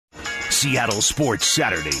Seattle Sports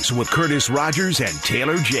Saturdays with Curtis Rogers and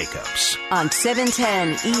Taylor Jacobs. On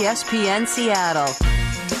 710 ESPN Seattle.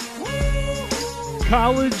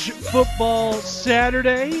 College football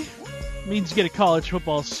Saturday means you get a college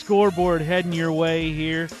football scoreboard heading your way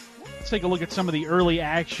here. Let's take a look at some of the early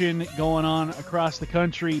action going on across the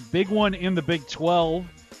country. Big one in the Big 12.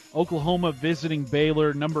 Oklahoma visiting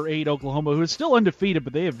Baylor, number 8 Oklahoma, who is still undefeated,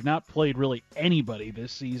 but they have not played really anybody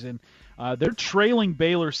this season. They're trailing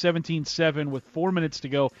Baylor 17-7 with 4 minutes to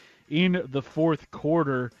go in the fourth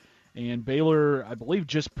quarter. And Baylor, I believe,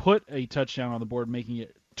 just put a touchdown on the board, making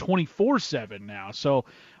it 24-7 now. So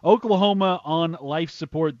Oklahoma on life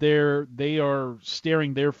support there. They are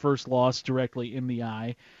staring their first loss directly in the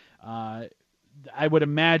eye. I would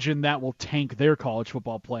imagine that will tank their college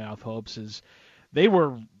football playoff hopes, as they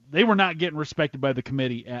were not getting respected by the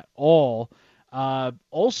committee at all.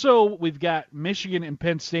 Also, we've got Michigan and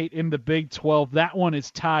Penn State in the Big 12. That one is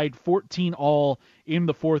tied 14-all in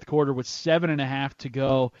the fourth quarter with 7.5 to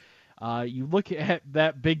go. You look at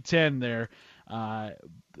that Big Ten there, a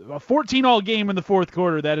 14-all game in the fourth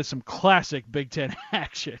quarter. That is some classic Big Ten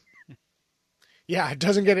action. Yeah, it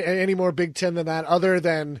doesn't get any more Big Ten than that, other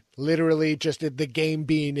than literally just the game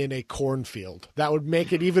being in a cornfield. That would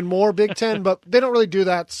make it even more Big Ten, but they don't really do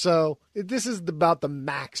that, so this is about the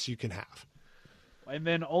max you can have. And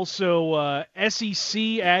then also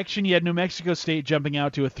SEC action. You had New Mexico State jumping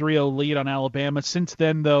out to a 3-0 lead on Alabama. Since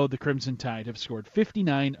then, though, the Crimson Tide have scored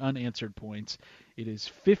 59 unanswered points. It is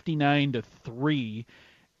 59-3.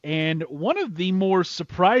 And one of the more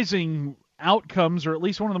surprising outcomes, or at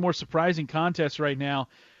least one of the more surprising contests right now,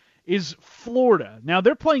 is Florida. Now,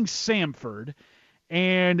 they're playing Samford,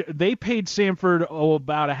 and they paid Samford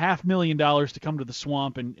about $500,000 to come to the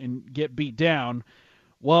Swamp and get beat down.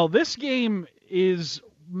 Well, this game is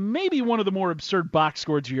maybe one of the more absurd box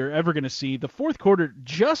scores you're ever going to see. The fourth quarter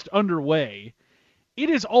just underway. It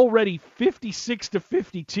is already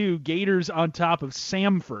 56-52, Gators on top of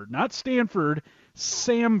Samford. Not Stanford,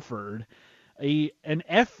 Samford, an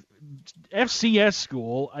FCS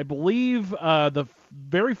school. I believe the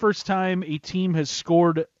very first time a team has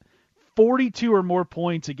scored 42 or more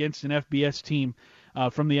points against an FBS team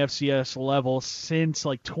from the FCS level since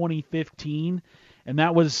like 2015, and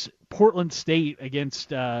that was Portland State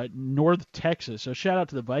against North Texas. So shout out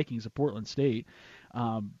to the Vikings of Portland State.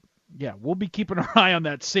 Yeah, we'll be keeping our eye on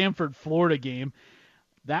that Samford-Florida game.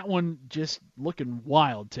 That one just looking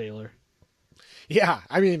wild, Taylor. Yeah,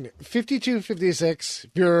 I mean, 52-56.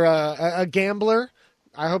 If you're a gambler,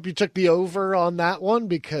 I hope you took the over on that one,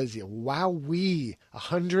 because wowee,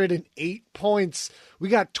 108 points. We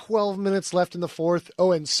got 12 minutes left in the fourth.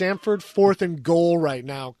 Oh, and Samford fourth and goal right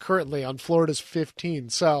now, currently on Florida's 15.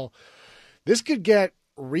 So this could get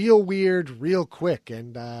real weird real quick,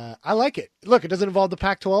 and I like it. Look, it doesn't involve the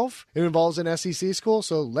Pac-12. It involves an SEC school,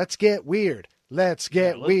 so let's get weird. Let's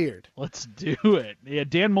get weird. Let's do it. Yeah,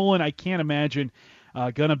 Dan Mullen, I can't imagine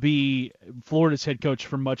going to be Florida's head coach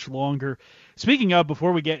for much longer. Speaking of,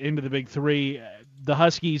 before we get into the Big Three, the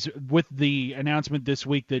Huskies, with the announcement this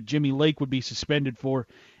week that Jimmy Lake would be suspended for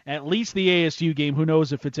at least the ASU game. Who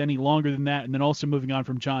knows if it's any longer than that? And then also moving on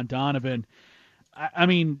from John Donovan. I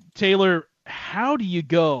mean, Taylor, how do you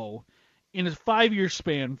go in a 5-year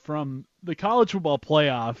span from the college football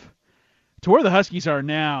playoff to where the Huskies are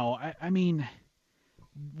now? I mean,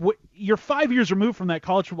 you're 5 years removed from that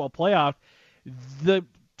college football playoff. The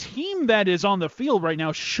team that is on the field right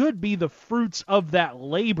now should be the fruits of that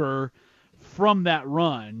labor from that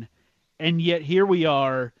run, and yet here we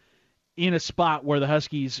are in a spot where the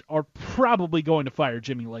Huskies are probably going to fire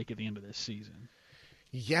Jimmy Lake at the end of this season.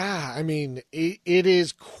 Yeah, I mean, it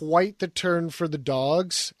is quite the turn for the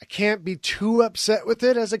Dogs. I can't be too upset with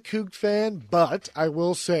it as a Coug fan, but I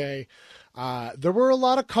will say there were a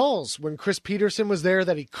lot of calls when Chris Peterson was there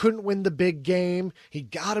that he couldn't win the big game. He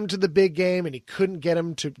got him to the big game, and he couldn't get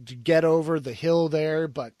him to get over the hill there.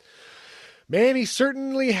 But, man, he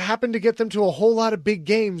certainly happened to get them to a whole lot of big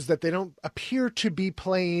games that they don't appear to be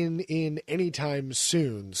playing in anytime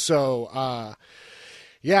soon. So,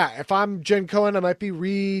 yeah, if I'm Jen Cohen, I might be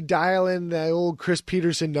redialing the old Chris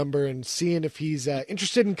Peterson number and seeing if he's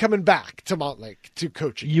interested in coming back to Montlake to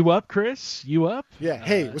coaching. You up, Chris? You up? Yeah.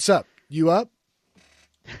 Hey, what's up? You up?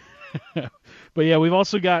 But, yeah, we've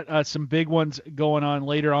also got some big ones going on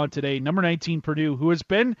later on today. Number 19, Purdue, who has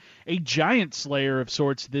been a giant slayer of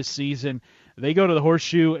sorts this season. They go to the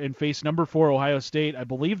Horseshoe and face number 4, Ohio State. I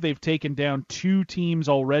believe they've taken down 2 teams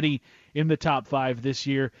already in the top 5 this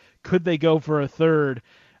year. Could they go for a third?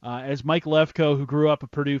 As Mike Lefko, who grew up a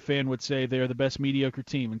Purdue fan, would say, they're the best mediocre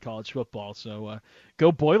team in college football. So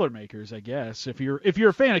go Boilermakers, I guess. If you're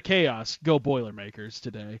a fan of chaos, go Boilermakers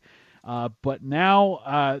today. But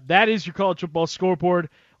now that is your college football scoreboard.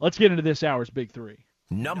 Let's get into this hour's Big Three.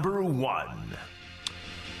 Number 1.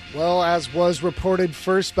 Well, as was reported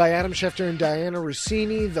first by Adam Schefter and Diana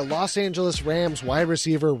Rossini, the Los Angeles Rams wide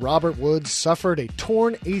receiver Robert Woods suffered a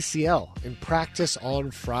torn ACL in practice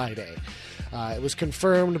on Friday. It was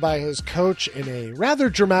confirmed by his coach in a rather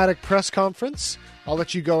dramatic press conference. I'll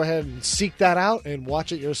let you go ahead and seek that out and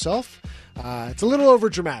watch it yourself. It's a little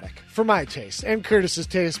overdramatic for my taste and Curtis's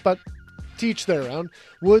taste, but to each their own.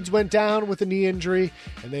 Woods went down with a knee injury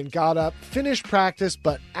and then got up, finished practice,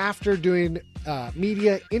 but after doing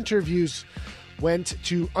media interviews, went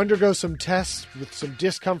to undergo some tests with some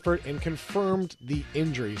discomfort and confirmed the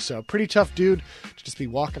injury. So pretty tough dude to just be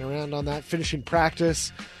walking around on that, finishing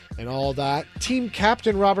practice and all that. Team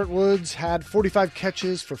captain Robert Woods had 45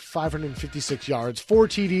 catches for 556 yards, 4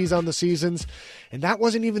 TDs on the seasons, and that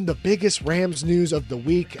wasn't even the biggest Rams news of the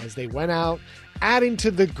week as they went out, adding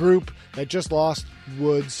to the group that just lost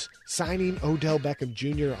Woods, signing Odell Beckham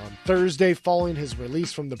Jr. on Thursday following his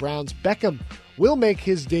release from the Browns. Beckham will make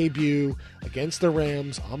his debut against the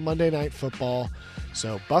Rams on Monday Night Football.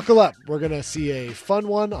 So buckle up. We're going to see a fun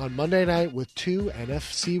one on Monday night with 2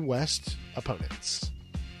 NFC West opponents.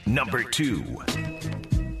 Number 2.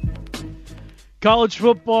 College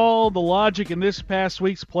football, the logic in this past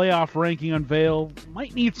week's playoff ranking unveil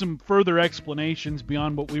might need some further explanations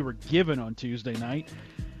beyond what we were given on Tuesday night.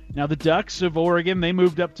 Now, the Ducks of Oregon, they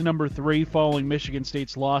moved up to number 3 following Michigan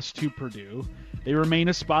State's loss to Purdue. They remain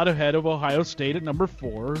a spot ahead of Ohio State at number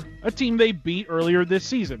 4, a team they beat earlier this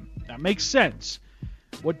season. That makes sense.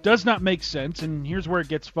 What does not make sense, and here's where it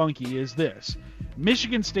gets funky, is this.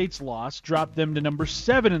 Michigan State's loss dropped them to number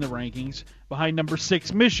 7 in the rankings, behind number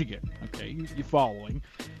 6 Michigan. Okay, you following.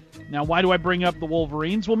 Now, why do I bring up the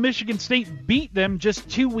Wolverines? Well, Michigan State beat them just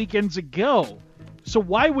 2 weekends ago. So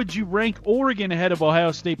why would you rank Oregon ahead of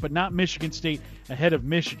Ohio State but not Michigan State ahead of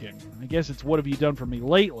Michigan? I guess it's what have you done for me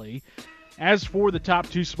lately. As for the top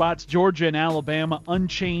 2 spots, Georgia and Alabama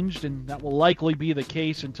unchanged, and that will likely be the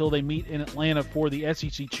case until they meet in Atlanta for the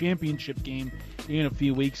SEC championship game in a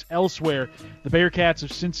few weeks. Elsewhere, the Bearcats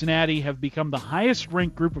of Cincinnati have become the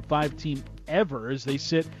highest-ranked Group of 5 team ever as they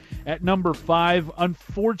sit at number 5.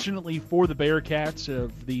 Unfortunately for the Bearcats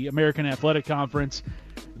of the American Athletic Conference,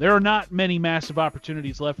 there are not many massive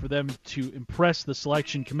opportunities left for them to impress the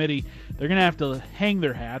selection committee. They're going to have to hang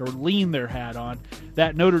their hat or lean their hat on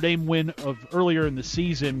that Notre Dame win of earlier in the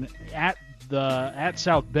season at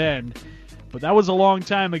South Bend. But that was a long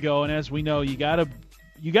time ago, and as we know, you got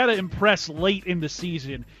to impress late in the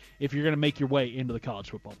season if you're going to make your way into the college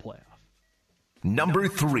football playoff. Number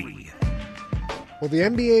 3. Well, the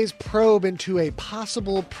NBA's probe into a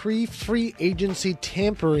possible pre-free agency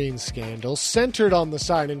tampering scandal centered on the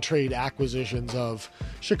sign-and-trade acquisitions of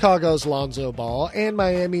Chicago's Lonzo Ball and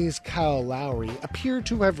Miami's Kyle Lowry appear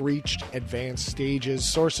to have reached advanced stages,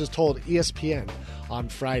 sources told ESPN on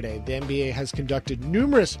Friday. The NBA has conducted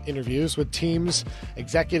numerous interviews with teams,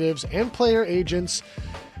 executives, and player agents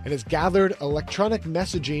and has gathered electronic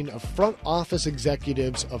messaging of front office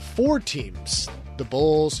executives of 4 teams, the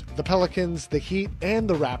Bulls, the Pelicans, the Heat, and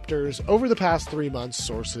the Raptors, over the past 3 months,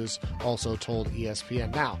 sources also told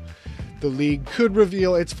ESPN. Now, the league could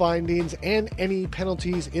reveal its findings and any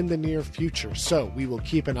penalties in the near future, so we will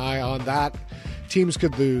keep an eye on that. Teams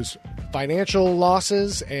could lose financial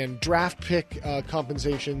losses and draft pick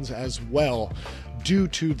compensations as well due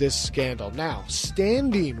to this scandal. Now,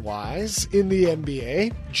 standing-wise in the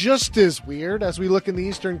NBA, just as weird as we look in the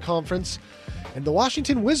Eastern Conference, and the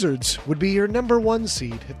Washington Wizards would be your number 1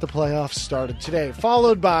 seed if the playoffs started today,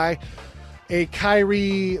 followed by a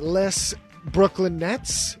Kyrie-less Brooklyn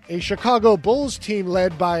Nets, a Chicago Bulls team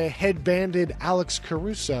led by a headbanded Alex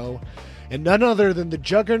Caruso, and none other than the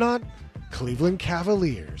juggernaut Cleveland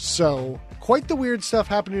Cavaliers. So, quite the weird stuff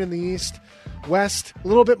happening in the East. West, a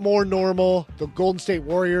little bit more normal. The Golden State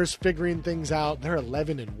Warriors figuring things out. They're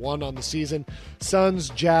 11-1 on the season. Suns,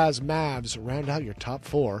 Jazz, Mavs round out your top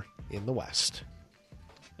 4 in the West.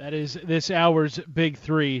 That is this hour's Big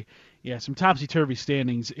Three. Yeah, some topsy-turvy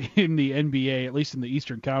standings in the NBA, at least in the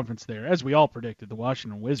Eastern Conference there. As we all predicted, the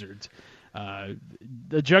Washington Wizards,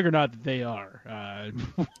 the juggernaut that they are,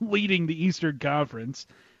 leading the Eastern Conference.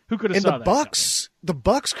 Who could have saw that? The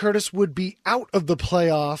Bucks, Curtis, would be out of the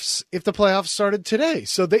playoffs if the playoffs started today.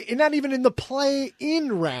 So they're not even in the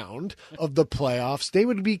play-in round of the playoffs. They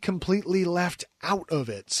would be completely left out of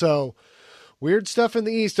it. So weird stuff in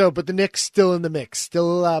the East, but the Knicks still in the mix.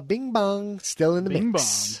 Still bing bong, still in the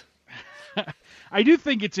mix. Bong. I do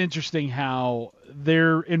think it's interesting how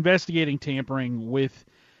they're investigating tampering with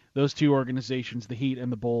those two organizations, the Heat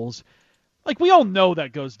and the Bulls. Like, we all know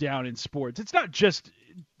that goes down in sports. It's not just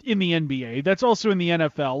in the NBA. That's also in the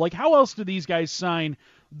NFL. Like, how else do these guys sign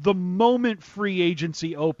the moment free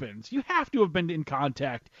agency opens? You have to have been in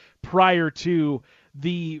contact prior to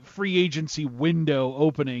the free agency window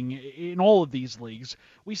opening in all of these leagues.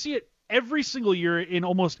 We see it every single year in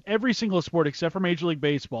almost every single sport except for Major League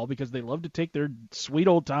Baseball, because they love to take their sweet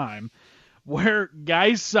old time, where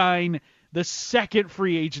guys sign the second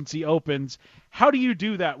free agency opens. How do you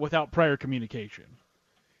do that without prior communication?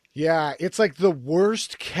 Yeah, it's like the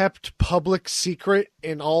worst kept public secret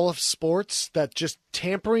in all of sports, that just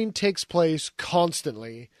tampering takes place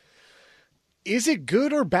constantly. Is it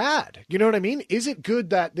good or bad? You know what I mean? Is it good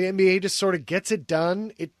that the NBA just sort of gets it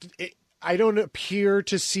done? I don't appear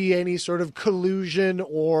to see any sort of collusion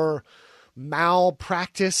or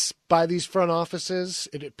malpractice by these front offices.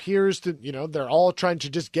 It appears that, they're all trying to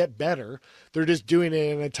just get better. They're just doing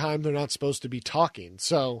it in a time they're not supposed to be talking.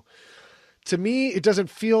 So to me, it doesn't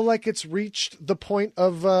feel like it's reached the point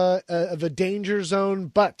of a danger zone.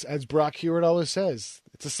 But as Brock Hewitt always says,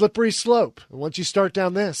 it's a slippery slope. And once you start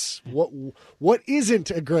down this, what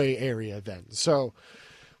isn't a gray area then? So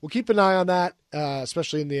we'll keep an eye on that,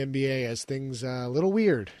 especially in the NBA, as things a little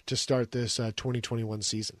weird to start this 2021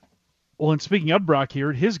 season. Well, and speaking of Brock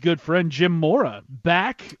Hewitt, his good friend Jim Mora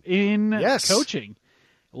back in coaching,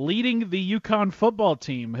 leading the UConn football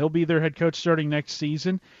team. He'll be their head coach starting next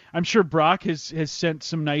season. I'm sure Brock has sent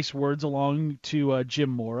some nice words along to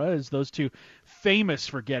Jim Mora, as those two famous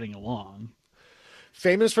for getting along.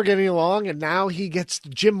 Famous for getting along, and now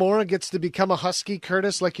Jim Mora gets to become a Husky,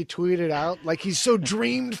 Curtis, like you tweeted out. Like, he's so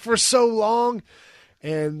dreamed for so long.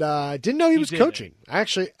 And didn't know he was coaching. I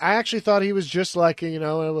actually thought he was just like a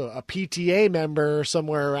PTA member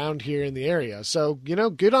somewhere around here in the area. So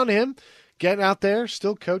good on him, getting out there,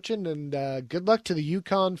 still coaching, and good luck to the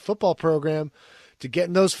UConn football program to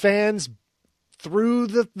getting those fans through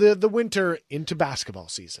the winter into basketball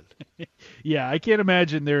season. Yeah, I can't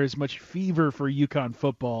imagine there is much fever for UConn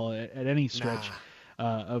football at any stretch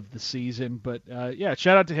of the season. But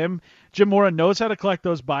shout out to him. Jim Mora knows how to collect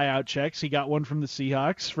those buyout checks. He got one from the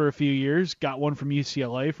Seahawks for a few years, got one from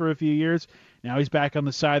UCLA for a few years. Now he's back on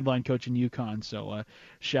the sideline coaching UConn. So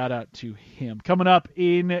shout out to him. Coming up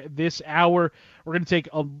in this hour, we're going to take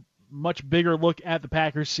a much bigger look at the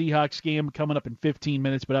Packers-Seahawks game coming up in 15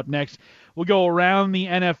 minutes. But up next, we'll go around the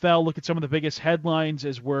NFL, look at some of the biggest headlines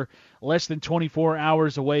as we're less than 24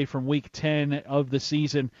 hours away from Week 10 of the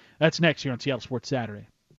season. That's next here on Seattle Sports Saturday.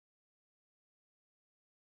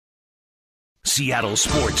 Seattle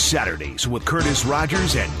Sports Saturdays with Curtis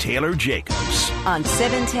Rogers and Taylor Jacobs. On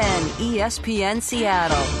 710 ESPN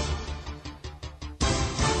Seattle.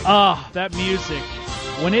 That music,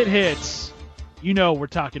 when it hits, we're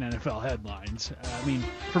talking NFL headlines. I mean,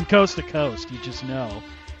 from coast to coast, you just know.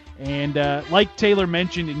 And like Taylor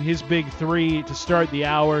mentioned in his big three to start the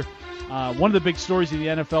hour, one of the big stories of the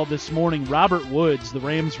NFL this morning, Robert Woods, the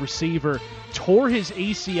Rams receiver, tore his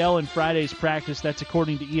ACL in Friday's practice. That's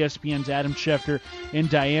according to ESPN's Adam Schefter and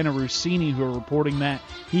Diana Rossini, who are reporting that.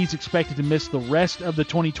 He's expected to miss the rest of the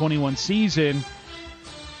 2021 season,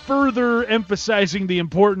 further emphasizing the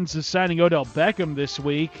importance of signing Odell Beckham this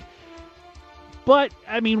week. But,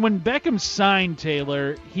 I mean, when Beckham signed,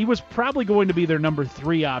 Taylor, he was probably going to be their number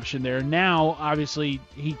 3 option there. Now, obviously,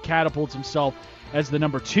 he catapults himself as the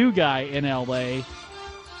number 2 guy in L.A.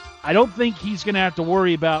 I don't think he's going to have to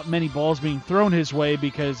worry about many balls being thrown his way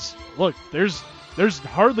because, look, there's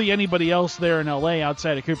hardly anybody else there in L.A.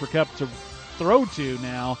 outside of Cooper Kupp to throw to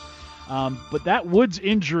now. But that Woods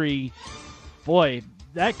injury, boy,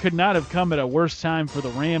 that could not have come at a worse time for the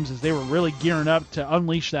Rams, as they were really gearing up to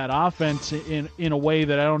unleash that offense in a way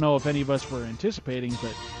that I don't know if any of us were anticipating.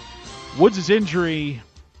 But Woods' injury,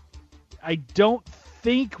 I don't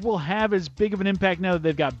think will have as big of an impact now that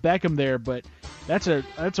they've got Beckham there, but that's a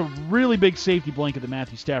really big safety blanket that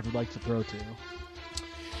Matthew Stafford likes to throw to.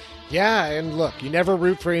 Yeah, and look, you never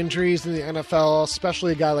root for injuries in the NFL,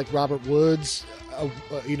 especially a guy like Robert Woods,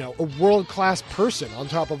 a world-class person on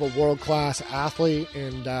top of a world-class athlete.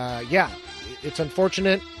 And, it's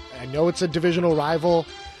unfortunate. I know it's a divisional rival.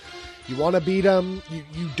 You want to beat them.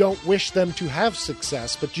 You don't wish them to have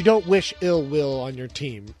success, but you don't wish ill will on your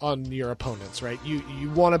team, on your opponents, right?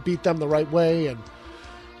 You want to beat them the right way. And,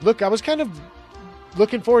 look, I was kind of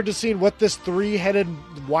looking forward to seeing what this 3-headed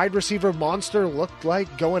wide receiver monster looked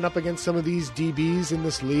like going up against some of these DBs in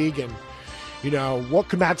this league. And, what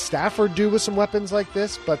could Matt Stafford do with some weapons like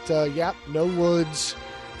this? But, no Woods.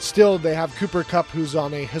 Still, they have Cooper Kupp, who's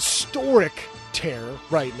on a historic tear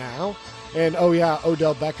right now. And, oh yeah,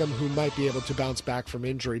 Odell Beckham, who might be able to bounce back from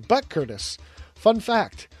injury. But, Curtis, fun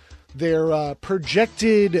fact, their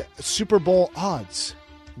projected Super Bowl odds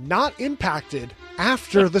not impacted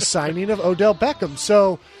after the signing of Odell Beckham.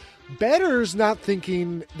 So, bettors not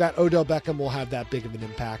thinking that Odell Beckham will have that big of an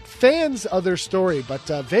impact. Fans, other story, but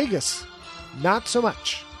Vegas, not so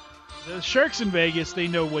much. The Sharks in Vegas, they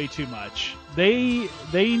know way too much. They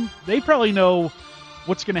probably know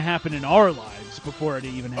what's going to happen in our lives before it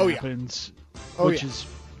even happens, which is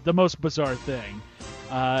the most bizarre thing.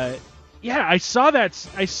 Yeah, I saw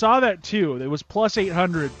that too. It was plus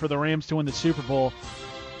 800 for the Rams to win the Super Bowl.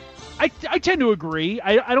 I tend to agree.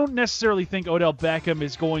 I don't necessarily think Odell Beckham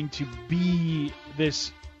is going to be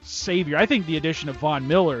this savior. I think the addition of Von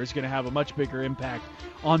Miller is going to have a much bigger impact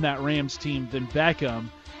on that Rams team than Beckham.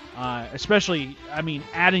 Especially, I mean,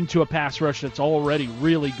 adding to a pass rush that's already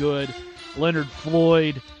really good. Leonard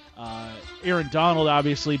Floyd, Aaron Donald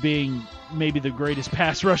obviously being maybe the greatest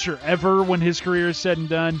pass rusher ever when his career is said and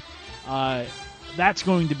done. That's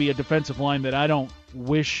going to be a defensive line that I don't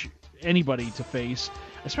wish anybody to face,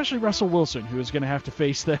 especially Russell Wilson, who is going to have to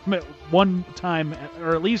face them at one time,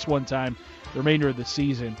 or at least one time, the remainder of the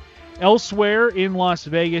season. Elsewhere in Las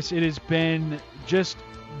Vegas, it has been just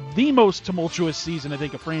the most tumultuous season I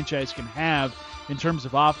think a franchise can have in terms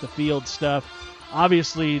of off-the-field stuff.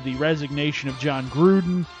 Obviously, the resignation of John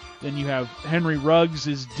Gruden. Then you have Henry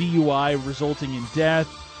Ruggs' DUI resulting in death.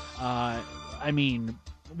 I mean,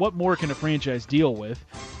 what more can a franchise deal with?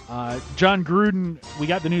 John Gruden, we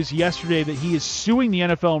got the news yesterday that he is suing the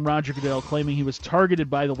NFL and Roger Goodell, claiming he was targeted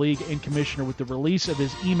by the league and commissioner with the release of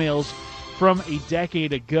his emails from a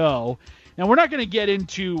decade ago. Now, we're not going to get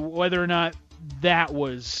into whether or not that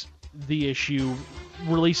was the issue,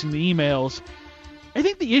 releasing the emails. I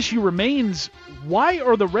think the issue remains, why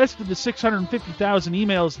are the rest of the 650,000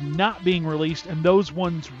 emails not being released and those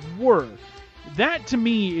ones were? That, to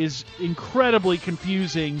me, is incredibly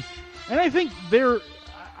confusing. And I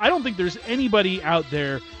don't think there's anybody out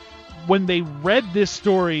there, when they read this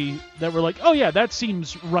story, that were like, oh yeah, that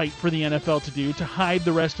seems right for the NFL to do, to hide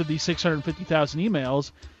the rest of these 650,000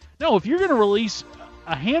 emails. No, if you're going to release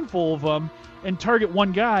a handful of them and target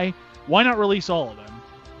one guy, why not release all of them?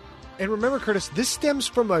 And remember, Curtis, this stems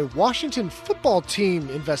from a Washington football team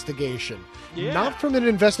investigation, not from an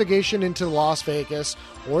investigation into Las Vegas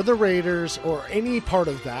or the Raiders or any part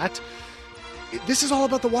of that. This is all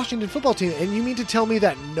about the Washington football team. And you mean to tell me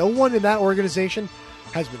that no one in that organization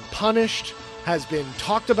has been punished, has been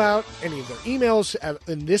talked about, any of their emails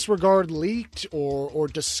in this regard leaked or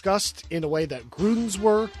discussed in a way that Gruden's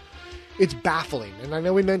were? It's baffling. And I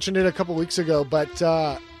know we mentioned it a couple weeks ago, but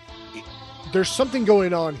there's something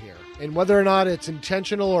going on here. And whether or not it's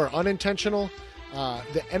intentional or unintentional,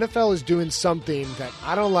 the NFL is doing something that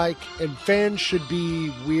I don't like, and fans should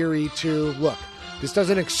be weary to look. This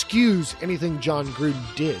doesn't excuse anything John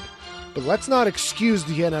Gruden did, but let's not excuse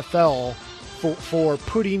the NFL for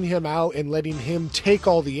putting him out and letting him take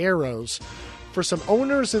all the arrows for some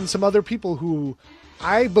owners and some other people who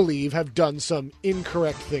I believe have done some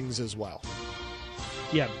incorrect things as well.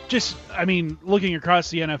 Yeah, looking across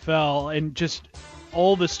the NFL and just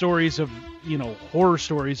all the stories of, horror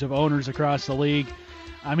stories of owners across the league.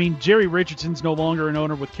 I mean, Jerry Richardson's no longer an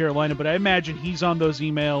owner with Carolina, but I imagine he's on those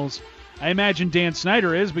emails. I imagine Dan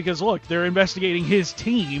Snyder is, because, look, they're investigating his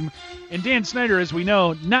team. And Dan Snyder, as we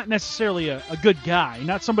know, not necessarily a good guy,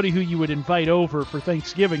 not somebody who you would invite over for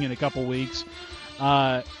Thanksgiving in a couple weeks.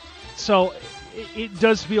 So it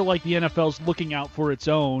does feel like the NFL's looking out for its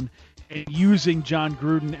own and using John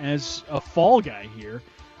Gruden as a fall guy here.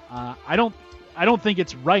 I don't think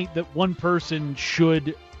it's right that one person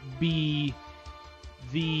should be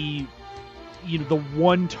the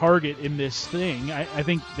one target in this thing. I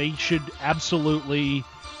think they should absolutely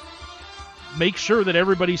make sure that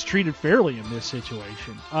everybody's treated fairly in this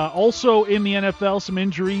situation. Also in the NFL, some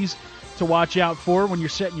injuries to watch out for when you're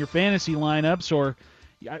setting your fantasy lineups, or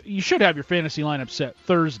you should have your fantasy lineup set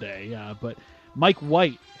Thursday. But Mike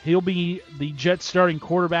White, he'll be the Jets starting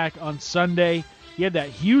quarterback on Sunday. He had that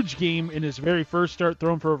huge game in his very first start,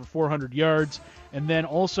 thrown for over 400 yards, and then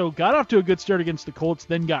also got off to a good start against the Colts,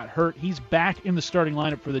 then got hurt. He's back in the starting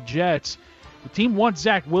lineup for the Jets. The team wants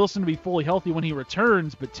Zach Wilson to be fully healthy when he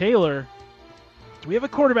returns, but Taylor, we have a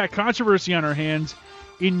quarterback controversy on our hands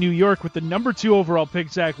in New York with the number 2 overall pick,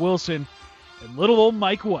 Zach Wilson, and little old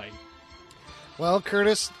Mike White. Well,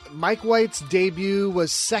 Curtis, Mike White's debut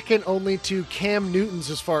was second only to Cam Newton's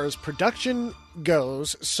as far as production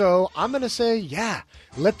goes. So I'm going to say,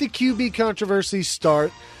 let the QB controversy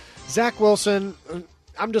start. Zach Wilson,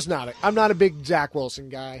 I'm just not. I'm not a big Zach Wilson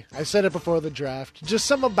guy. I said it before the draft. Just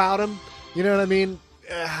something about him. You know what I mean?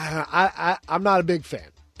 I'm not a big fan.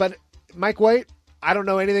 But Mike White, I don't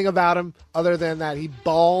know anything about him other than that he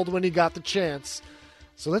balled when he got the chance.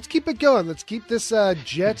 So let's keep it going. Let's keep this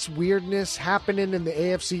Jets weirdness happening in the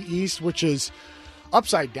AFC East, which is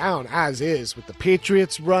upside down as is, with the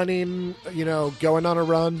Patriots running, going on a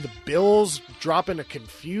run. The Bills dropping a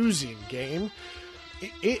confusing game.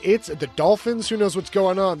 It's the Dolphins. Who knows what's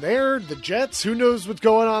going on there? The Jets. Who knows what's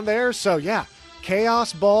going on there? So yeah,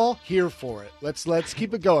 chaos ball. Here for it. Let's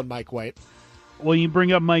keep it going, Mike White. Well, you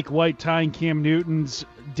bring up Mike White tying Cam Newton's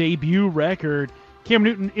debut record. Cam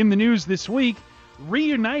Newton in the news this week,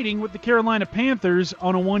 reuniting with the Carolina Panthers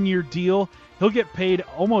on a 1-year deal. He'll get paid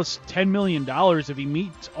almost $10 million if he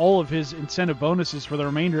meets all of his incentive bonuses for the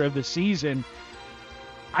remainder of the season.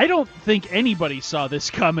 I don't think anybody saw this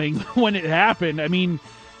coming when it happened. I mean,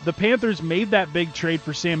 the Panthers made that big trade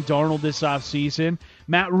for Sam Darnold this offseason.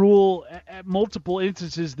 Matt Rule, at multiple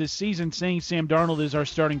instances this season, saying Sam Darnold is our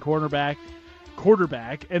starting quarterback,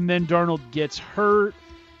 and then Darnold gets hurt.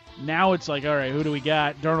 Now it's like, all right, who do we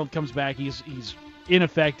got? Darnold comes back. He's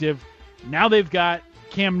ineffective. Now they've got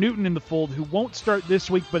Cam Newton in the fold, who won't start this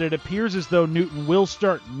week, but it appears as though Newton will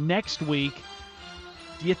start next week.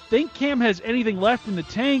 Do you think Cam has anything left in the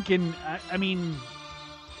tank? And, I mean,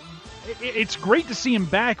 it's great to see him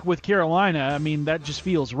back with Carolina. I mean, that just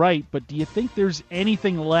feels right. But do you think there's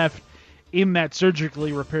anything left in that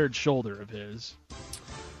surgically repaired shoulder of his?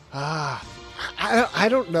 I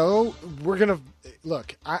don't know. We're going to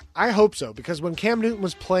look. I hope so, because when Cam Newton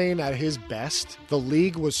was playing at his best, the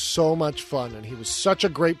league was so much fun, and he was such a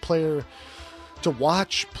great player to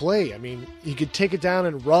watch play. I mean, he could take it down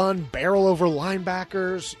and run, barrel over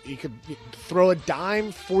linebackers. He could throw a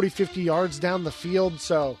dime 40, 50 yards down the field.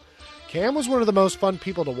 So Cam was one of the most fun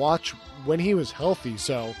people to watch when he was healthy.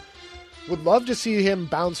 So would love to see him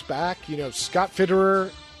bounce back. Scott Fitterer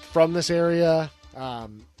from this area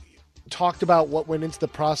talked about what went into the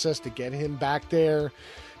process to get him back there.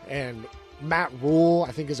 And Matt Rule,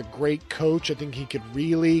 I think, is a great coach. I think he could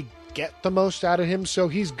really get the most out of him. So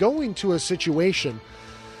he's going to a situation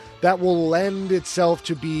that will lend itself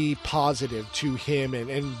to be positive to him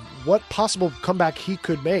and what possible comeback he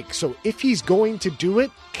could make. So if he's going to do it,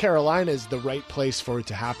 Carolina is the right place for it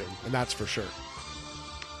to happen, and that's for sure.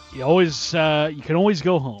 You can always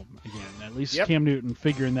go home again. At least yep. Cam Newton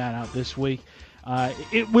figuring that out this week.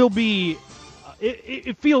 It will be.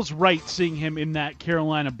 It feels right seeing him in that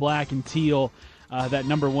Carolina black and teal, that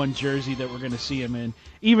number 1 jersey that we're going to see him in,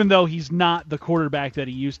 even though he's not the quarterback that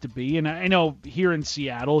he used to be. And I know here in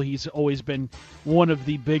Seattle, he's always been one of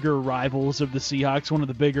the bigger rivals of the Seahawks, one of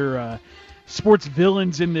the bigger sports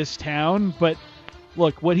villains in this town. But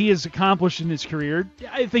look, what he has accomplished in his career,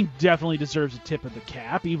 I think definitely deserves a tip of the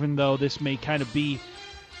cap, even though this may kind of be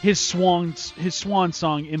his swan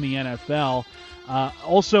song in the NFL.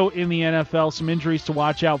 Also in the NFL, some injuries to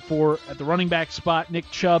watch out for at the running back spot. Nick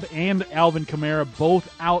Chubb and Alvin Kamara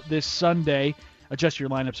both out this Sunday. Adjust your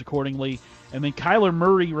lineups accordingly. And then Kyler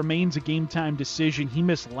Murray remains a game-time decision. He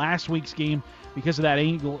missed last week's game because of that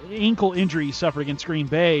ankle injury he suffered against Green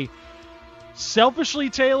Bay. Selfishly,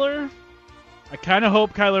 Taylor, I kind of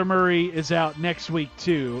hope Kyler Murray is out next week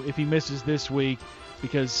too if he misses this week,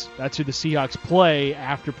 because that's who the Seahawks play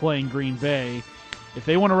after playing Green Bay. If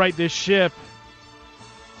they want to right this ship,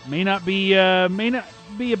 may not be a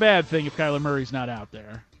bad thing if Kyler Murray's not out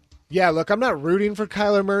there. Yeah, look, I'm not rooting for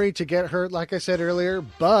Kyler Murray to get hurt, like I said earlier,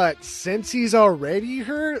 but since he's already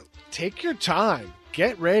hurt, take your time.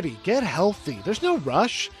 Get ready. Get healthy. There's no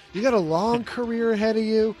rush. You got a long career ahead of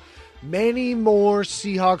you. Many more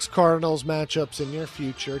Seahawks-Cardinals matchups in your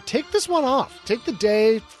future. Take this one off. Take the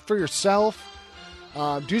day for yourself.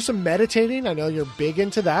 Do some meditating. I know you're big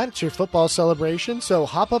into that. It's your football celebration. So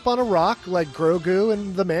hop up on a rock like Grogu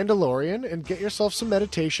and the Mandalorian and get yourself some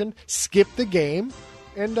meditation. Skip the game.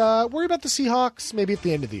 And worry about the Seahawks maybe at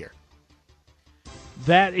the end of the year.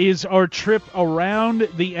 That is our trip around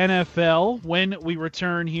the NFL. When we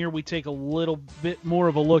return here, we take a little bit more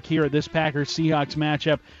of a look here at this Packers-Seahawks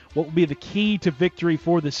matchup. What will be the key to victory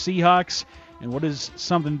for the Seahawks? And what is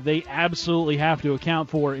something they absolutely have to account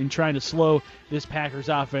for in trying to slow this Packers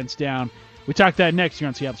offense down? We talk that next here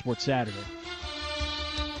on Seattle Sports Saturday.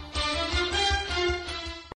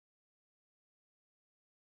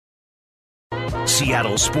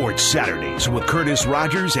 Seattle Sports Saturdays with Curtis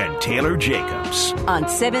Rogers and Taylor Jacobs on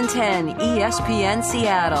 710 ESPN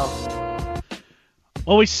Seattle.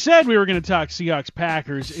 Well, we said we were going to talk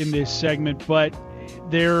Seahawks-Packers in this segment, but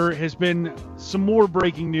there has been some more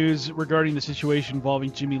breaking news regarding the situation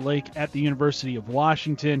involving Jimmy Lake at the University of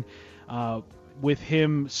Washington. with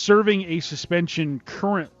him serving a suspension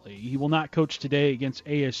currently. He will not coach today against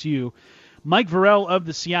ASU. Mike Vorel of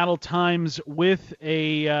the Seattle Times with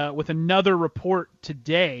another report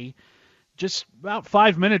today. Just about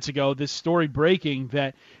 5 minutes ago, this story breaking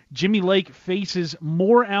that Jimmy Lake faces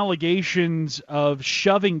more allegations of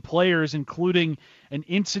shoving players, including an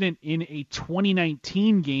incident in a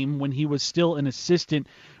 2019 game when he was still an assistant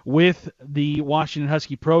with the Washington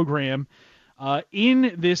Husky program.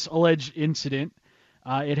 In this alleged incident,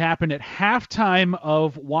 it happened at halftime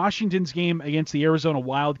of Washington's game against the Arizona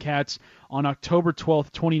Wildcats on October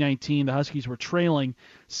 12th, 2019. The Huskies were trailing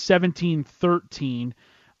 17-13.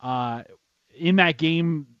 In that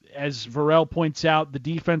game, as Vorel points out, the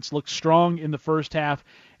defense looked strong in the first half,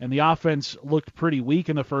 and the offense looked pretty weak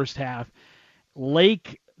in the first half.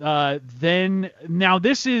 Lake now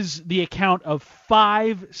this is the account of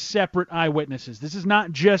 5 separate eyewitnesses. This is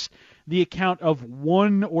not just the account of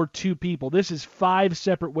 1 or 2 people. This is 5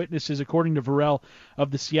 separate witnesses, according to Vorel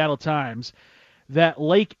of the Seattle Times, that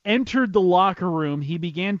Lake entered the locker room. He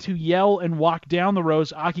began to yell and walk down the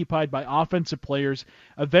rows occupied by offensive players,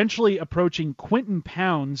 eventually approaching Quentin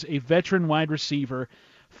Pounds, a veteran wide receiver.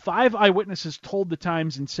 5 eyewitnesses told the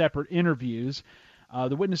Times in separate interviews.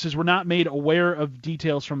 The witnesses were not made aware of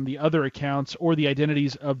details from the other accounts or the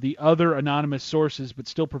identities of the other anonymous sources, but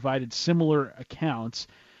still provided similar accounts.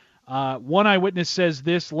 One eyewitness says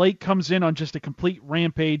this: Lake comes in on just a complete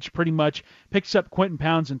rampage, pretty much, picks up Quentin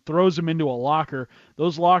Pounds and throws him into a locker.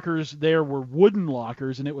 Those lockers there were wooden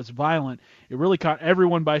lockers, and it was violent. It really caught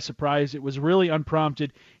everyone by surprise. It was really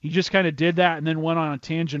unprompted. He just kind of did that and then went on a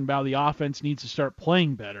tangent about the offense needs to start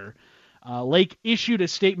playing better. Lake issued a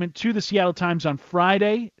statement to the Seattle Times on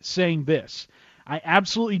Friday saying this: I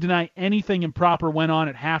absolutely deny anything improper went on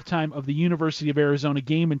at halftime of the University of Arizona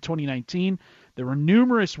game in 2019. There were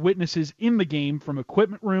numerous witnesses in the game, from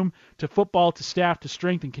equipment room to football to staff to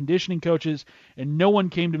strength and conditioning coaches, and no one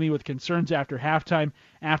came to me with concerns after halftime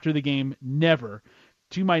after the game. Never.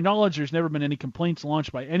 To my knowledge, there's never been any complaints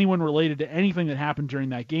launched by anyone related to anything that happened during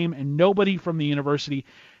that game, and nobody from the university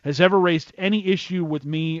has ever raised any issue with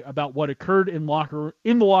me about what occurred in the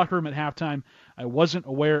locker room at halftime. I wasn't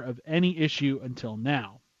aware of any issue until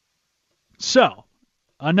now. So,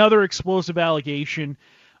 another explosive allegation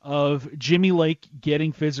of Jimmy Lake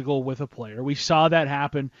getting physical with a player. We saw that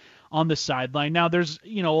happen on the sideline. Now, there's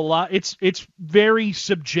a lot. It's very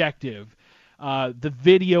subjective. The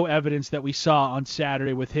video evidence that we saw on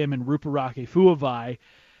Saturday with him and Ruparake Fuavai,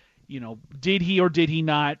 did he or did he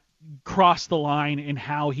not cross the line in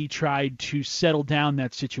how he tried to settle down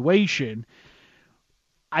that situation?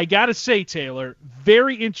 I got to say, Taylor,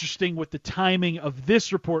 very interesting with the timing of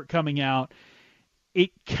this report coming out.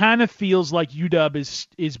 It kind of feels like UW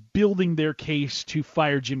is building their case to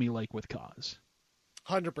fire Jimmy Lake with cause.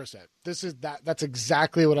 100%. That's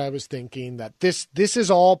exactly what I was thinking, that this is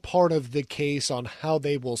all part of the case on how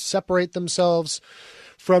they will separate themselves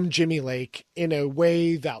from Jimmy Lake in a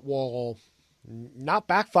way that will not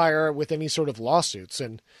backfire with any sort of lawsuits.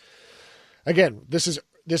 And again, this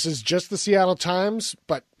is just the Seattle Times,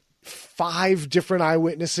 but 5 different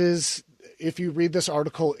eyewitnesses. If you read this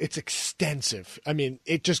article, it's extensive. I mean,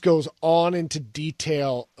 it just goes on into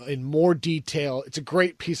detail, in more detail. It's a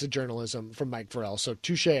great piece of journalism from Mike Vorel. So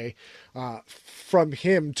touche from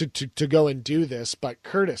him to go and do this. But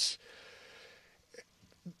Curtis,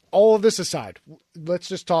 all of this aside, let's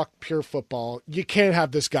just talk pure football. You can't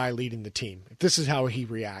have this guy leading the team. This is how he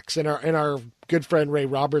reacts. And our good friend Ray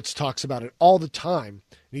Roberts talks about it all the time.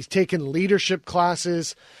 And he's taken leadership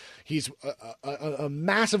classes. He's a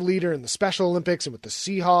massive leader in the Special Olympics and with the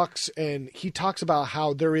Seahawks, and he talks about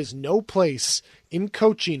how there is no place in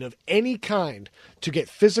coaching of any kind to get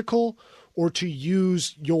physical or to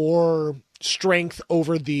use your strength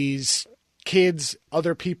over these kids,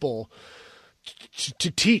 other people,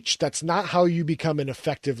 to teach. That's not how you become an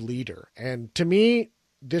effective leader. And to me,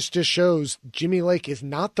 this just shows Jimmy Lake is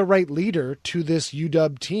not the right leader to this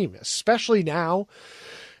UW team, especially now,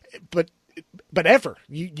 but ever.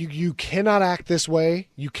 You cannot act this way.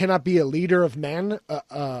 You cannot be a leader of men,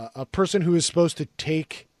 a person who is supposed to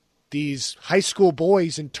take these high school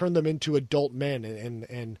boys and turn them into adult men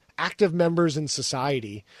and active members in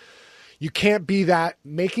society. You can't be that,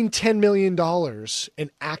 making $10 million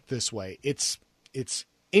and act this way. It's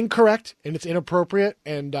incorrect and it's inappropriate.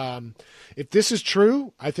 And if this is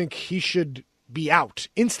true, I think he should be out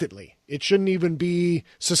instantly. It shouldn't even be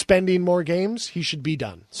suspending more games. He should be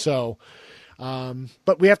done. So,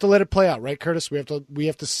 but we have to let it play out, right, Curtis? We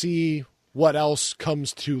have to see what else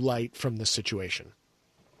comes to light from this situation.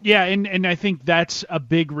 Yeah, and I think that's a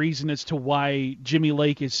big reason as to why Jimmy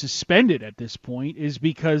Lake is suspended at this point, is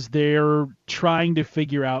because they're trying to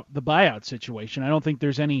figure out the buyout situation. I don't think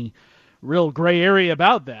there's any real gray area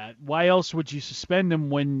about that. Why else would you suspend him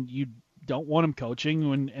when you don't want him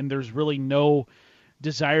coaching and there's really no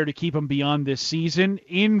desire to keep him beyond this season?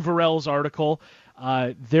 In Varell's article,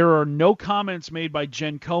 there are no comments made by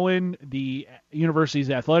Jen Cohen, the university's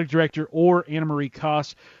athletic director, or Anna Marie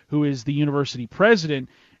Koss, who is the university president.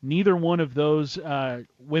 Neither one of those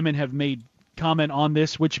women have made comment on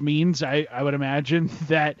this, which means I would imagine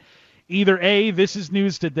that either A, this is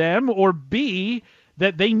news to them, or B,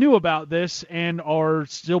 that they knew about this and are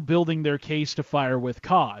still building their case to fire with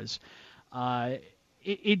cause.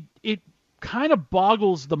 It kind of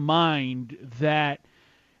boggles the mind that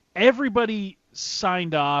everybody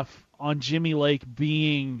signed off on Jimmy Lake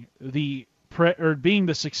being the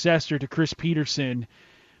successor to Chris Peterson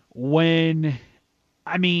when,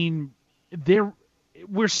 I mean,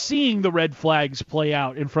 we're seeing the red flags play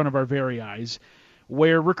out in front of our very eyes,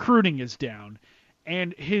 where recruiting is down,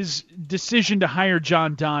 and his decision to hire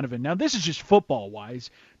John Donovan. Now, this is just football-wise.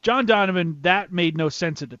 John Donovan, that made no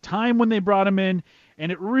sense at the time when they brought him in,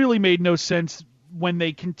 and it really made no sense when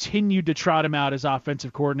they continued to trot him out as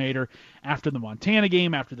offensive coordinator after the Montana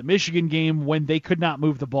game, after the Michigan game, when they could not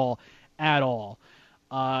move the ball at all.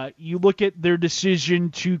 You look at their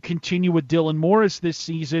decision to continue with Dylan Morris this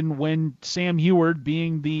season when Sam Heward,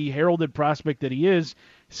 being the heralded prospect that he is,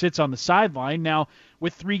 sits on the sideline. Now,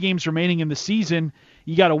 with 3 games remaining in the season,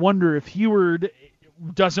 you got to wonder if Heward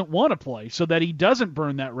doesn't want to play so that he doesn't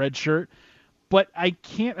burn that red shirt. But I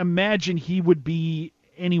can't imagine he would be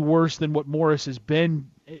any worse than what Morris has been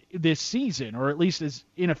this season, or at least as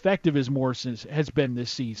ineffective as Morris has been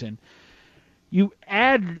this season. You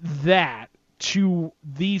add that to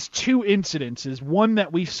these 2 incidences, one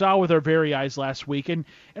that we saw with our very eyes last week, and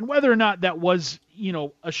whether or not that was,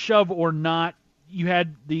 a shove or not, you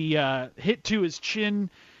had the hit to his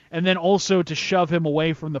chin, and then also to shove him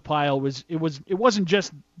away from the pile. It wasn't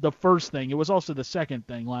just the first thing, it was also the second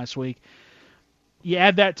thing last week. You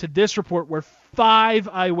add that to this report where 5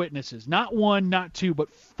 eyewitnesses, not 1, not 2,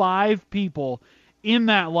 but 5 people in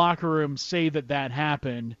that locker room say that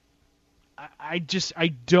happened. I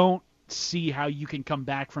don't see how you can come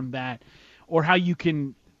back from that, or how you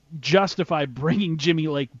can justify bringing Jimmy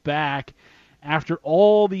Lake back after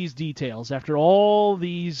all these details, after all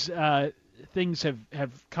these things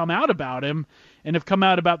have come out about him and have come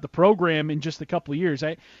out about the program in just a couple of years.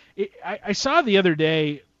 I saw the other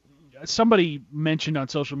day, somebody mentioned on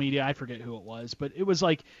social media, I forget who it was, but it was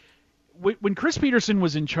like when Chris Peterson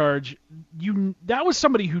was in charge, that was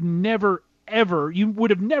somebody who never, ever, you would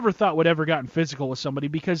have never thought would ever gotten physical with somebody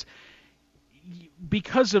because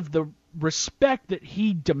of the respect that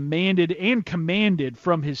he demanded and commanded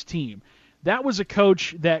from his team. That was a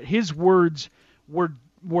coach that his words were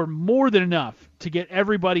more than enough to get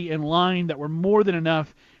everybody in line, that were more than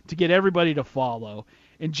enough to get everybody to follow.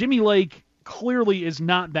 And Jimmy Lake clearly is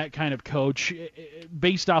not that kind of coach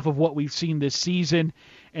based off of what we've seen this season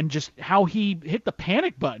and just how he hit the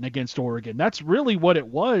panic button against Oregon. That's really what it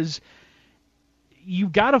was. You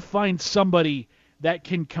got to find somebody that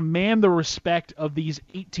can command the respect of these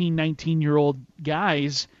 18, 19-year-old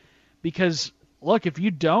guys, because, look, if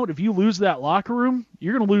you lose that locker room,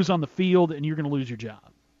 you're going to lose on the field and you're going to lose your job.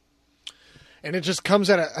 And it just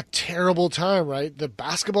comes at a terrible time, right? The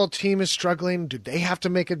basketball team is struggling. Do they have to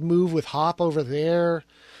make a move with Hop over there?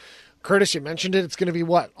 Curtis, you mentioned it. It's going to be,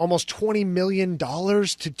 almost $20 million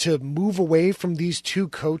to move away from these 2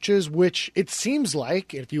 coaches, which it seems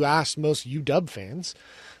like, if you ask most UW fans,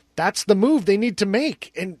 that's the move they need to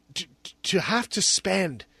make. And to have to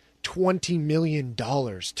spend $20 million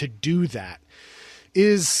to do that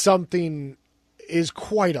is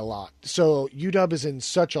quite a lot. So UW is in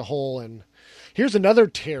such a hole. And here's another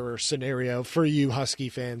terror scenario for you Husky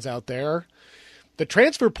fans out there. The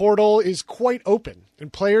transfer portal is quite open,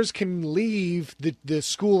 and players can leave the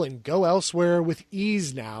school and go elsewhere with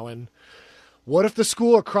ease now. And what if the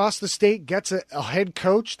school across the state gets a head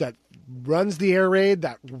coach that runs the air raid,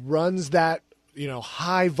 that runs that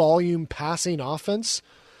high volume passing offense,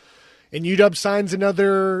 and UW signs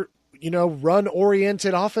another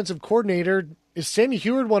run-oriented offensive coordinator? Does Sammy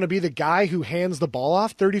Heward want to be the guy who hands the ball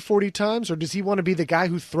off 30, 40 times, or does he want to be the guy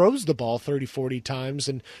who throws the ball 30, 40 times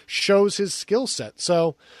and shows his skill set?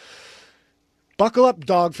 So buckle up,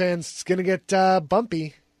 Dog fans. It's going to get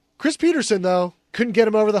bumpy. Chris Peterson, though, couldn't get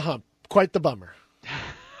him over the hump. Quite the bummer.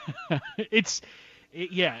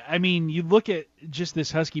 I mean, you look at just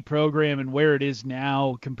this Husky program and where it is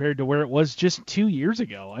now compared to where it was just 2 years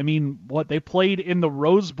ago. I mean, they played in the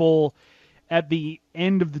Rose Bowl at the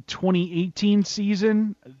end of the 2018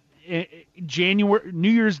 season. January,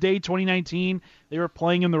 New Year's Day 2019, they were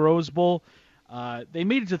playing in the Rose Bowl. They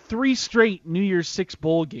made it to 3 straight New Year's Six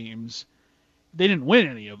bowl games. They didn't win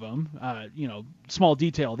any of them, small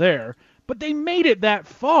detail there. But they made it that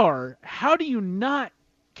far. How do you not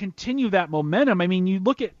continue that momentum? I mean, you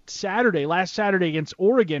look at last Saturday against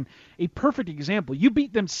Oregon, a perfect example. You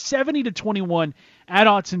beat them 70-21 at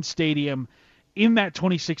Autzen Stadium in that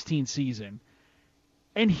 2016 season.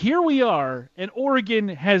 And here we are, and Oregon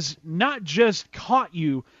has not just caught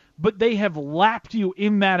you, but they have lapped you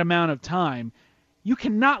in that amount of time. You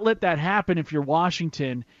cannot let that happen if you're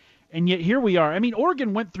Washington. And yet here we are. I mean,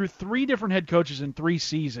 Oregon went through 3 different head coaches in 3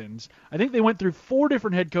 seasons. I think they went through 4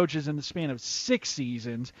 different head coaches in the span of 6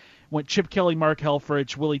 seasons. Went Chip Kelly, Mark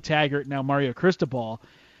Helfrich, Willie Taggart, now Mario Cristobal.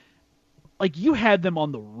 Like, you had them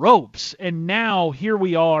on the ropes. And now here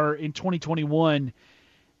we are in 2021,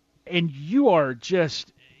 and you're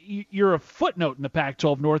a footnote in the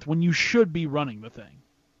Pac-12 North when you should be running the thing.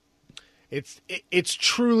 It's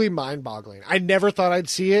truly mind-boggling. I never thought I'd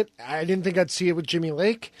see it. I didn't think I'd see it with Jimmy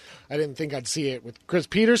Lake. I didn't think I'd see it with Chris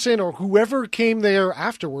Peterson or whoever came there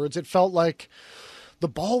afterwards. It felt like the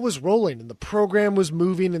ball was rolling and the program was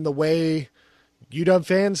moving in the way UW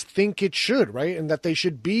fans think it should, right? And that they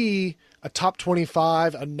should be a top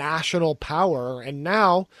 25, a national power. And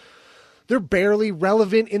now they're barely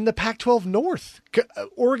relevant in the Pac-12 North.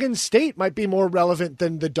 Oregon State might be more relevant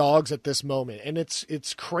than the Dogs at this moment. And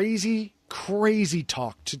it's crazy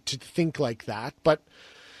talk to think like that. But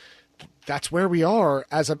that's where we are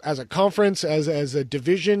as a conference, as a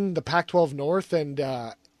division, the Pac-12 North. And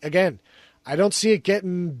again, I don't see it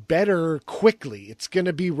getting better quickly. It's going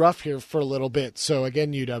to be rough here for a little bit. So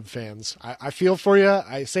again, UW fans, I feel for you.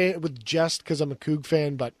 I say it with jest because I'm a Coug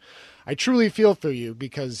fan, but I truly feel for you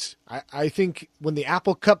because I think when the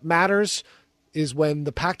Apple Cup matters is when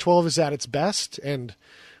the Pac-12 is at its best, and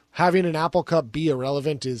having an Apple Cup be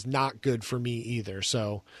irrelevant is not good for me either.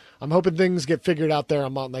 So I'm hoping things get figured out there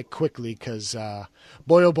on Mountain Lake quickly because,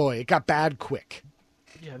 boy, oh boy, it got bad quick.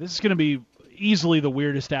 Yeah, this is going to be easily the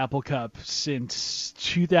weirdest Apple Cup since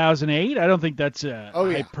 2008. I don't think that's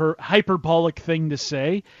a hyperbolic thing to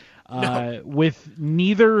say. No. With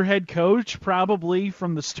neither head coach probably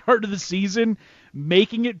from the start of the season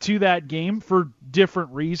making it to that game for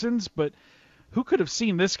different reasons, but who could have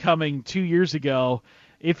seen this coming 2 years ago?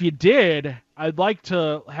 If you did, I'd like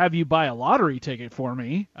to have you buy a lottery ticket for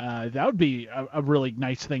me. That would be a really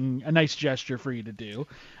nice thing, a nice gesture for you to do.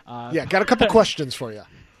 Got a couple questions for you.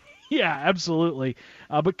 Yeah, absolutely.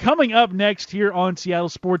 But coming up next here on Seattle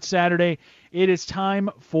Sports Saturday, it is time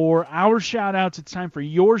for our shout-outs. It's time for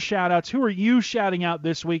your shout-outs. Who are you shouting out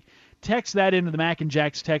this week? Text that into the Mac and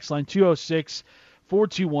Jacks text line.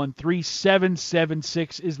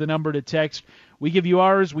 206-421-3776 is the number to text. We give you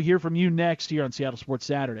ours. We hear from you next here on Seattle Sports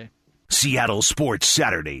Saturday. Seattle Sports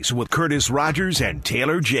Saturdays with Curtis Rogers and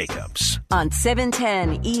Taylor Jacobs. On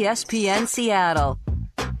 710 ESPN Seattle.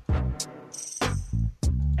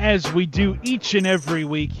 As we do each and every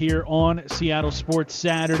week here on Seattle Sports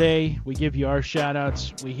Saturday, we give you our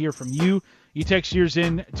shout-outs. We hear from you. You text yours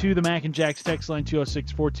in to the Mac and Jacks text line,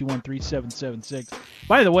 206-421-3776.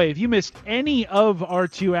 By the way, if you missed any of our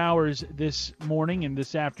 2 hours this morning and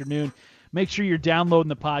this afternoon, make sure you're downloading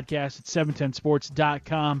the podcast at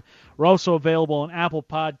 710sports.com. We're also available on Apple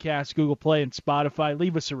Podcasts, Google Play, and Spotify.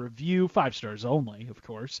 Leave us a review, 5 stars only, of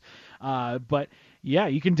course. But yeah,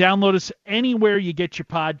 you can download us anywhere you get your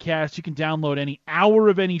podcast. You can download any hour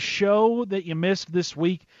of any show that you missed this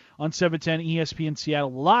week on 710 ESPN Seattle.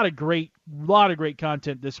 A lot of great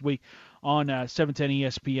content this week on 710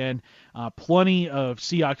 ESPN. Plenty of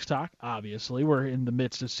Seahawks talk, obviously. We're in the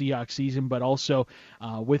midst of Seahawks season, but also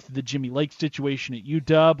with the Jimmy Lake situation at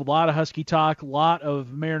UW. A lot of Husky talk, a lot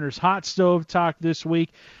of Mariners hot stove talk this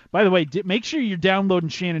week. By the way, make sure you're downloading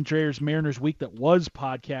Shannon Drayer's Mariners Week That Was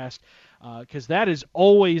podcast, because that is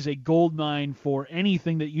always a gold mine for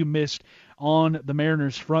anything that you missed on the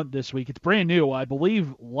Mariners front this week. It's brand new. I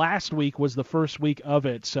believe last week was the first week of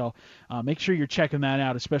it, so make sure you're checking that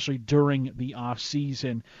out, especially during the off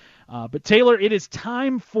season. But Taylor, it is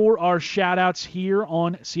time for our shout-outs here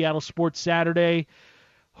on Seattle Sports Saturday.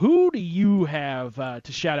 Who do you have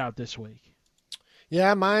to shout out this week?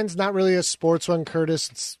 Yeah, mine's not really a sports one, Curtis.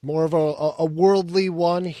 It's more of a worldly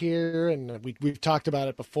one here, and we've talked about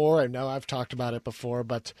it before. I know I've talked about it before,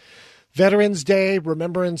 but Veterans Day,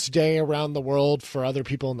 Remembrance Day around the world for other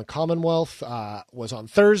people in the Commonwealth was on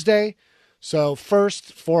Thursday. So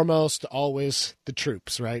first, foremost, always the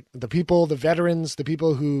troops, right? The people, the veterans, the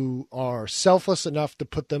people who are selfless enough to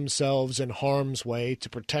put themselves in harm's way to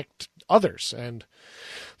protect others. And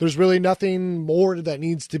there's really nothing more that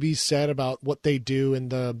needs to be said about what they do and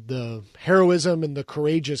the heroism and the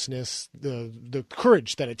courageousness, the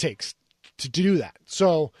courage that it takes to do that.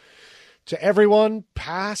 So to everyone,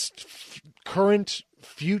 past, current,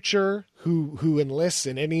 future, who enlists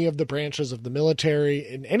in any of the branches of the military,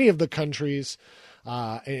 in any of the countries,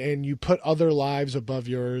 and you put other lives above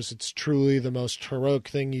yours, it's truly the most heroic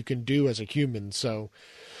thing you can do as a human. So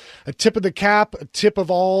a tip of the cap, a tip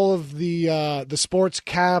of all of the sports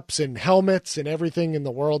caps and helmets and everything in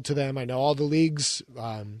the world to them. I know all the leagues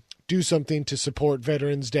do something to support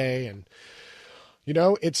Veterans Day, and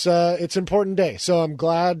it's an important day. So I'm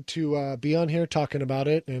glad to be on here talking about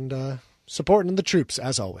it and supporting the troops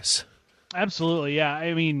as always. Absolutely, yeah.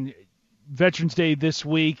 I mean, Veterans Day this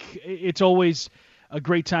week, it's always a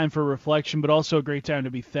great time for reflection, but also a great time to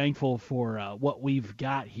be thankful for what we've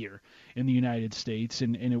got here in the United States.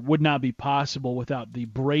 And it would not be possible without the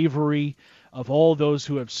bravery of all those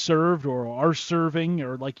who have served or are serving,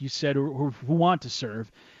 or like you said, who want to serve,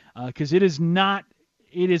 because it is not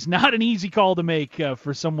an easy call to make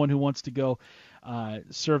for someone who wants to go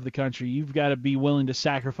serve the country. You've got to be willing to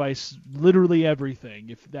sacrifice literally everything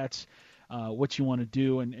if that's what you want to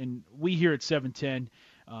do. And we here at 710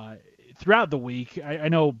 throughout the week, I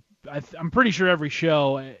know I'm pretty sure every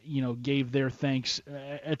show gave their thanks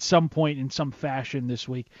at some point in some fashion this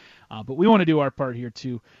week, but we want to do our part here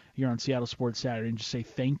too, here on Seattle Sports Saturday, and just say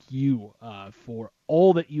thank you for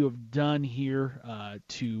all that you have done here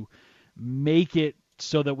to make it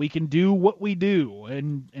so that we can do what we do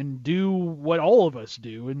and do what all of us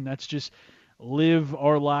do, and that's just live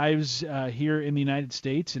our lives here in the United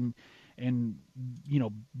States and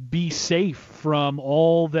be safe from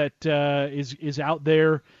all that is out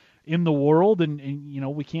there in the world.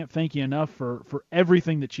 And we can't thank you enough for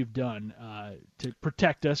everything that you've done to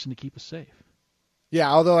protect us and to keep us safe. Yeah,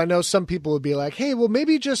 although I know some people would be like, hey, well,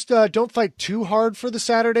 maybe just don't fight too hard for the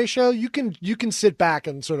Saturday show. You can sit back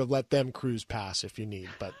and sort of let them cruise past if you need.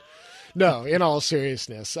 But no, in all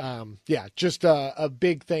seriousness, just a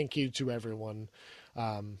big thank you to everyone.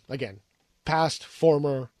 Again, past,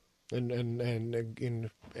 former, and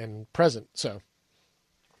present. So.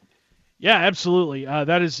 Yeah, absolutely.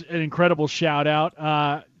 That is an incredible shout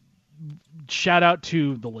out. Shout out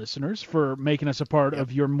to the listeners for making us a part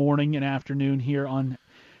of your morning and afternoon here on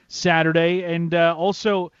Saturday. And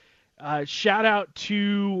also shout out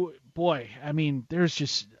to, there's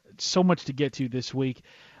just so much to get to this week.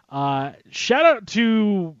 Shout out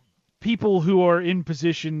to people who are in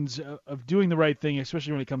positions of doing the right thing,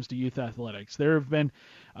 especially when it comes to youth athletics. There have been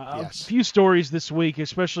a few stories this week,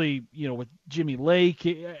 especially, with Jimmy Lake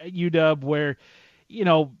at UW, where,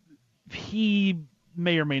 he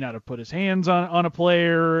may or may not have put his hands on a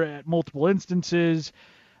player at multiple instances.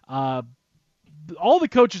 All the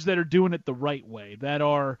coaches that are doing it the right way, that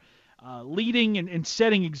are leading and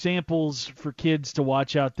setting examples for kids to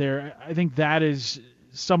watch out there, I think that is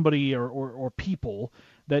somebody or people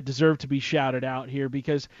that deserve to be shouted out here,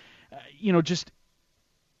 because, just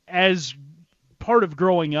as part of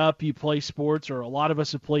growing up, you play sports, or a lot of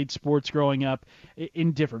us have played sports growing up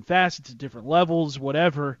in different facets, at different levels,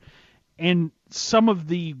 whatever. And some of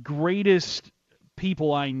the greatest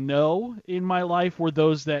people I know in my life were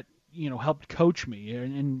those that, helped coach me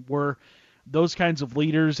and were those kinds of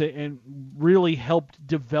leaders and really helped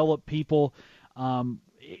develop people.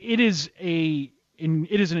 It is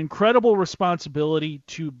an incredible responsibility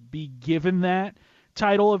to be given that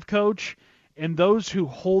title of coach, and those who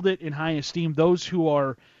hold it in high esteem, those who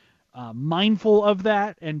are mindful of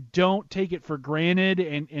that and don't take it for granted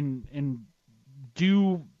and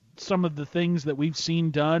do some of the things that we've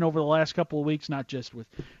seen done over the last couple of weeks, not just with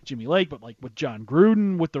Jimmy Lake, but like with John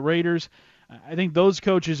Gruden, with the Raiders. I think those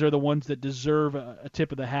coaches are the ones that deserve a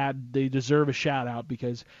tip of the hat. They deserve a shout out,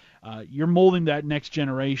 because you're molding that next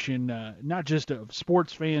generation, not just of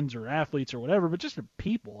sports fans or athletes or whatever, but just of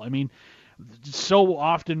people. I mean, so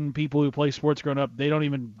often people who play sports growing up, they don't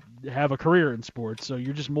even have a career in sports. So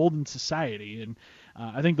you're just molding society. And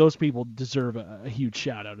I think those people deserve a huge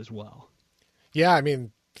shout out as well. Yeah. I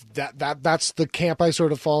mean, that's the camp I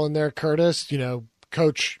sort of fall in there, Curtis.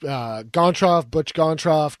 Coach Gontroff, Butch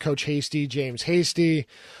Gontroff, Coach Hasty, James Hasty,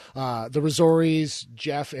 the Risoris,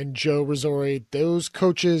 Jeff and Joe Risori. Those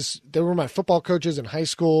coaches, they were my football coaches in high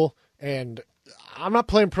school, and I'm not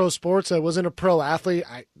playing pro sports. I wasn't a pro athlete.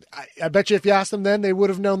 I bet you if you asked them then, they would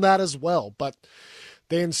have known that as well. But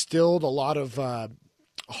they instilled a lot of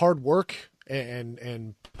hard work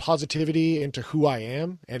and positivity into who I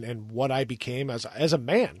am and what I became as a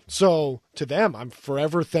man. So to them, I'm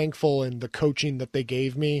forever thankful in the coaching that they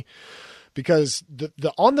gave me, because the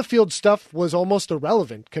on the field stuff was almost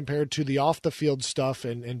irrelevant compared to the off the field stuff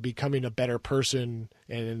and becoming a better person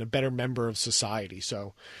and a better member of society.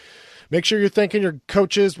 So make sure you're thanking your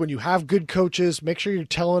coaches. When you have good coaches, make sure you're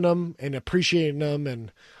telling them and appreciating them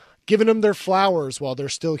and giving them their flowers while they're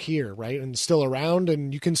still here, right? And still around,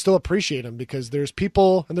 and you can still appreciate them, because there's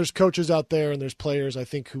people and there's coaches out there and there's players, I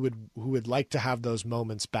think, who would like to have those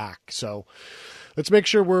moments back. So let's make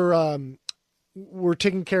sure we're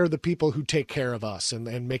taking care of the people who take care of us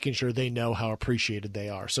and making sure they know how appreciated they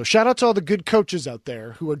are. So shout out to all the good coaches out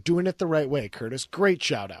there who are doing it the right way, Curtis. Great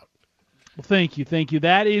shout out. Well, thank you. Thank you.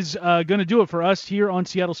 That is going to do it for us here on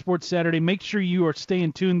Seattle Sports Saturday. Make sure you are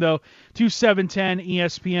staying tuned, though, to 710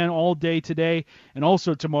 ESPN all day today and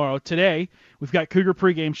also tomorrow. Today, we've got Cougar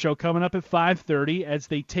pregame show coming up at 5:30 as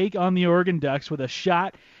they take on the Oregon Ducks with a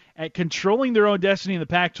shot at controlling their own destiny in the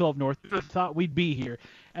Pac-12 North. I thought we'd be here.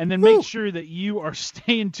 And then make sure that you are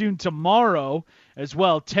staying tuned tomorrow as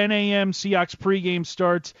well. 10 a.m. Seahawks pregame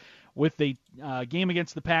starts with the game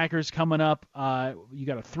against the Packers coming up. You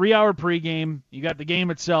got a 3-hour pregame. You got the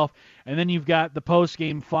game itself. And then you've got the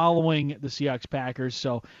postgame following the Seahawks-Packers.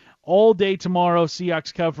 So all day tomorrow,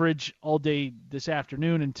 Seahawks coverage. All day this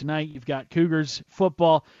afternoon and tonight, you've got Cougars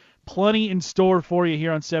football. Plenty in store for you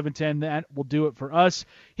here on 710. That will do it for us.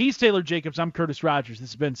 He's Taylor Jacobs. I'm Curtis Rogers.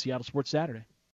 This has been Seattle Sports Saturday.